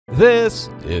This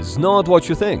is not what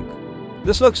you think.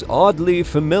 This looks oddly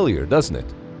familiar, doesn't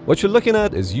it? What you're looking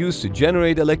at is used to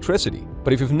generate electricity,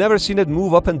 but if you've never seen it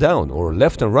move up and down or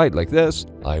left and right like this,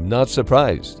 I'm not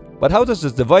surprised. But how does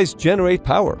this device generate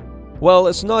power? Well,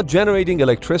 it's not generating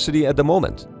electricity at the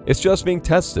moment. It's just being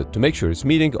tested to make sure it's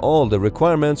meeting all the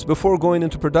requirements before going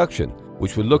into production,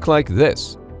 which will look like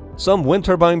this. Some wind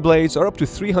turbine blades are up to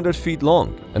 300 feet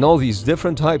long, and all these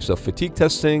different types of fatigue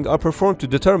testing are performed to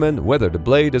determine whether the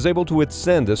blade is able to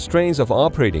withstand the strains of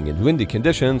operating in windy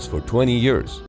conditions for 20 years.